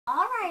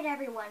Alright,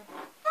 everyone,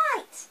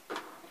 fight!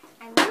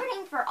 I'm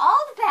rooting for all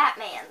the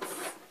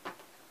Batmans.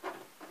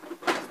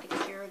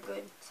 Because you're a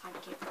good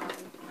sidekick,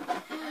 Robin.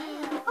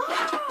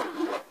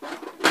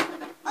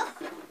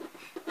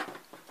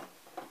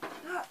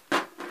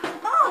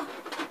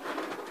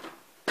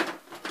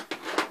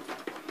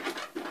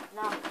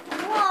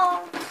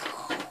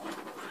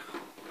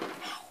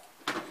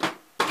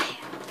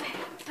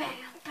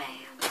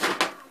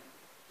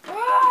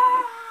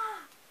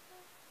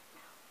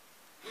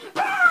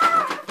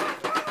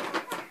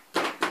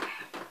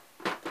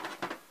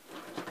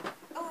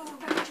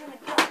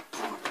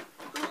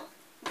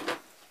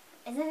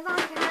 Is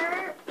anybody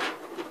hurt?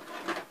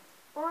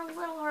 We're a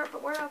little hurt,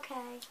 but we're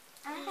okay.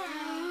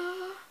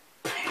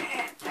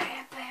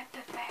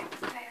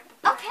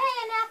 Okay,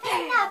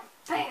 enough.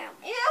 Bam!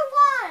 You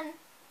won!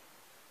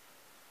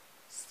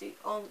 Steve,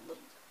 I'm the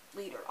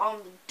leader. I'm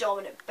the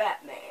dominant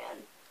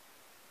Batman.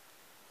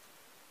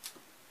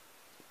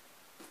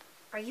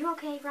 Are you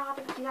okay,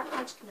 Robin? You got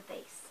punched in the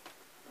face.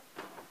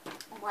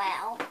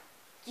 Well,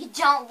 you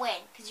don't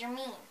win, because you're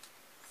mean.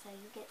 So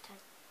you get to...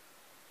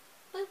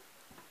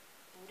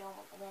 You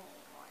don't win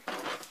anymore.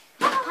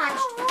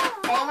 punched.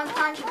 If anyone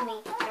punches me,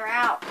 they're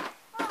out.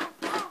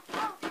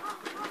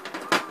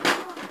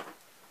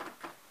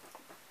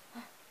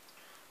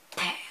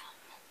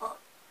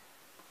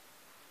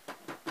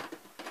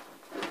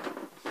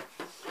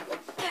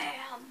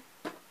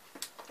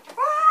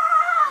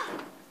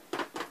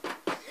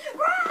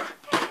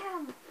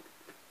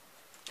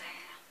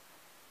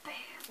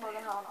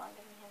 Logann, hold on.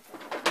 Give me his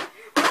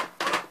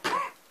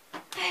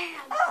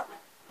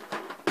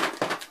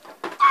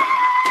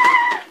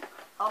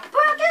I'm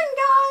back in,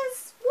 guys!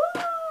 Woo!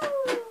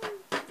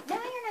 No,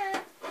 you're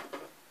not.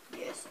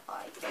 Yes, I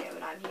am,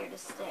 and I'm here to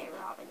stay,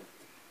 Robin.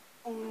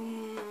 Who's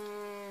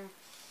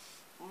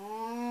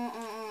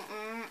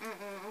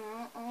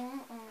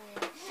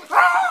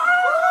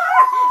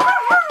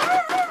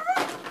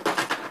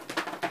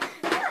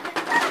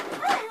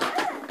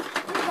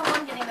the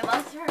one getting the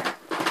most hurt?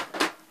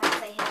 I'd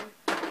say him.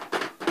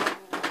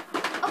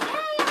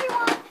 Okay,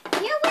 everyone.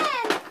 You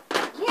win.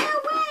 You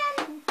win.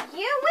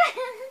 You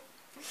win.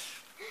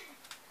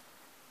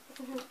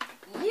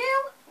 You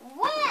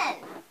win.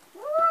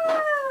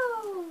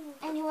 Woo!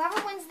 And whoever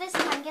wins this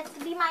time gets to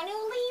be my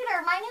new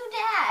leader, my new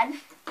dad.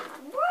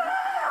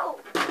 Woo!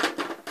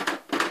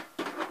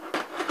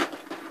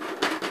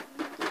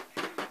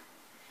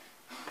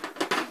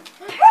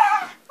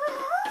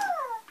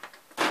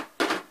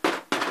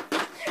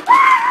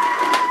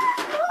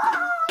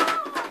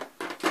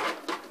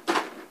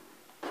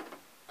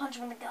 punch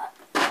him in the gut.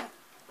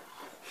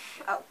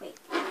 Oh, wait.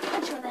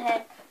 Punch him in the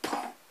head.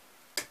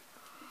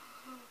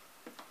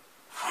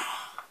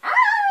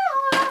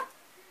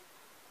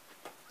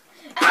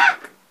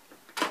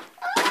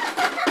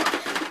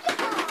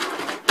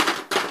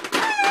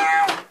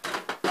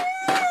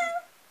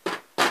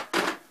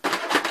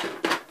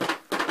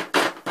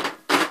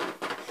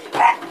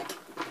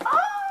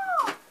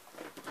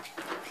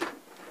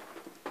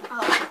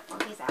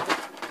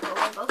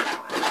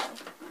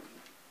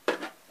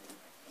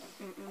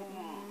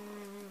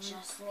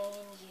 Just me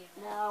and you.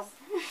 No.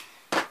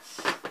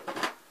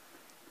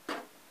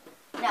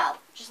 No,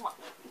 just one.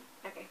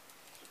 Okay.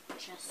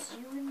 Just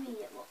you and me,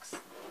 it looks.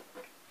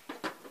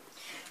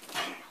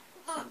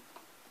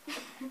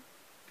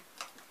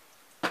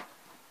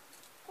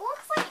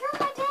 Looks like you're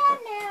my dad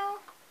now.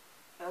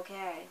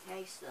 Okay.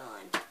 Hey,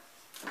 son.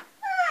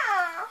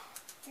 Ah,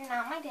 you're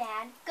not my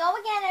dad. Go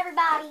again,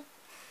 everybody.